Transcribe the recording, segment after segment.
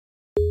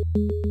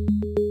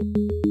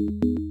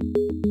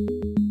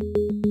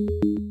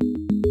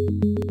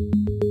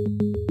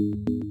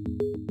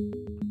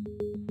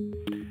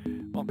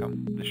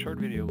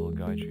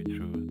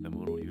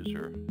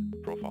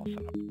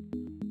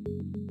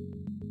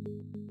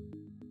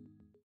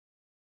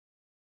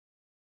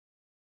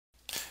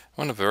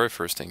One of the very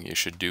first things you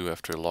should do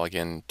after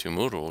login to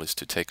Moodle is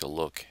to take a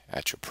look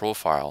at your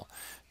profile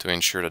to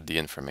ensure that the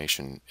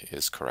information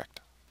is correct.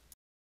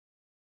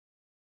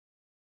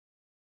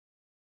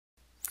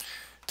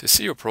 To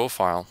see your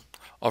profile,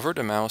 hover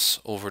the mouse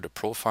over the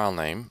profile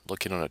name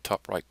located on the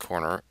top right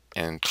corner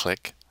and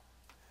click.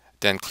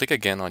 Then click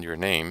again on your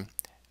name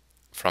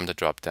from the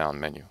drop-down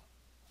menu.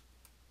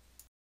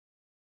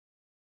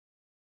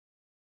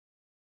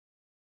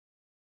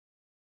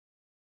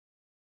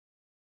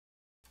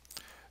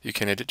 You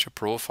can edit your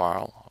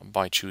profile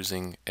by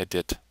choosing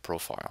Edit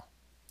Profile.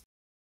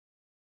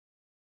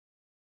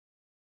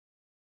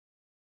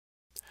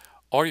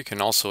 Or you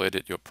can also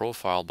edit your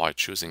profile by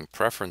choosing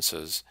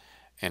Preferences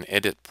and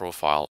Edit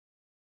Profile.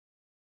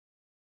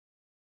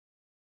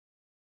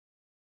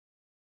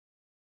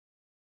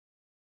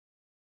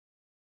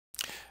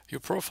 Your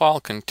profile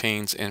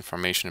contains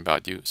information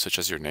about you, such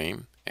as your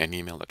name and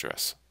email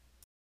address.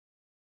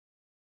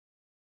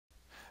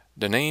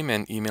 The name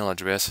and email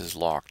address is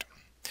locked,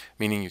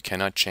 meaning you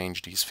cannot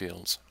change these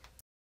fields.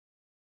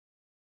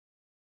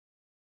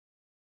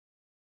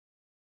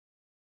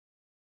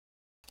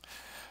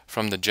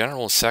 From the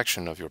General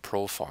section of your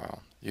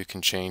profile, you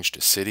can change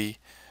the city,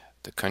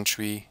 the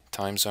country,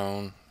 time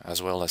zone,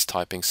 as well as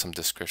typing some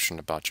description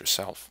about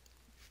yourself.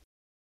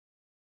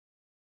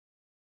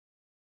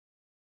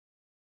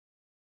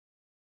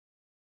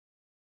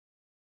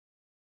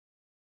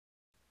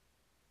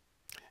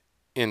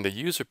 In the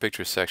User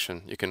Picture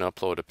section, you can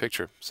upload a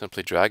picture.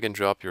 Simply drag and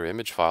drop your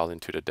image file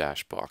into the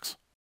dash box.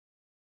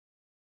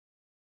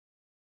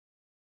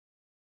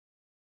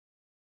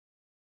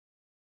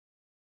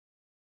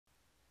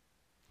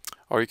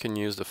 Or you can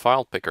use the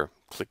file picker.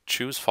 Click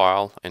Choose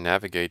File and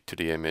navigate to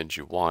the image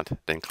you want,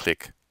 then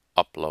click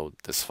Upload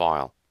this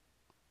file.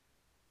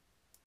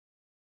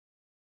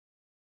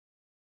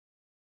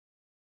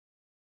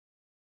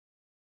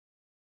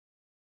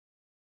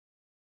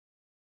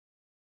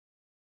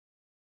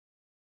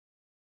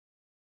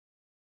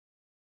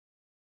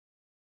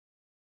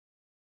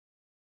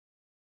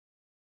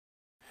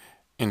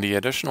 In the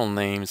Additional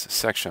Names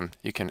section,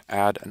 you can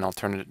add an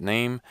alternate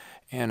name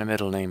and a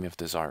middle name if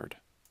desired.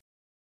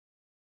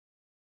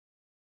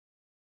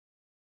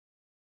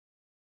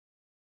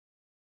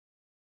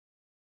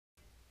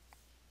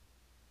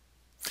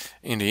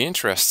 In the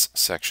Interests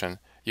section,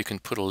 you can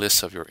put a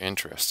list of your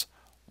interests,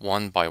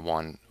 one by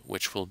one,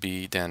 which will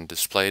be then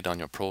displayed on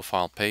your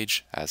profile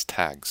page as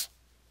tags.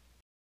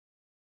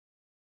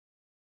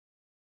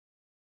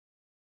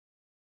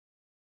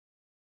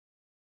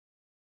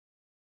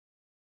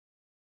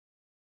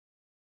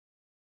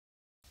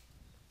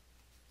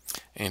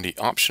 In the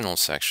Optional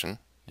section,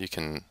 you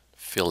can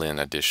fill in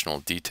additional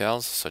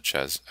details such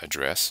as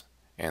address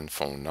and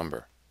phone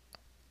number.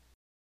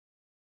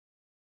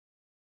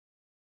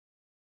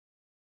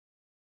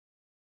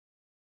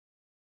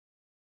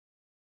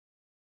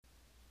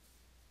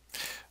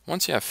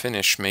 Once you have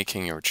finished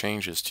making your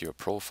changes to your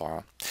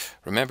profile,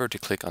 remember to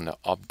click on the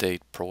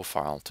Update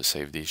Profile to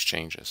save these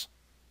changes.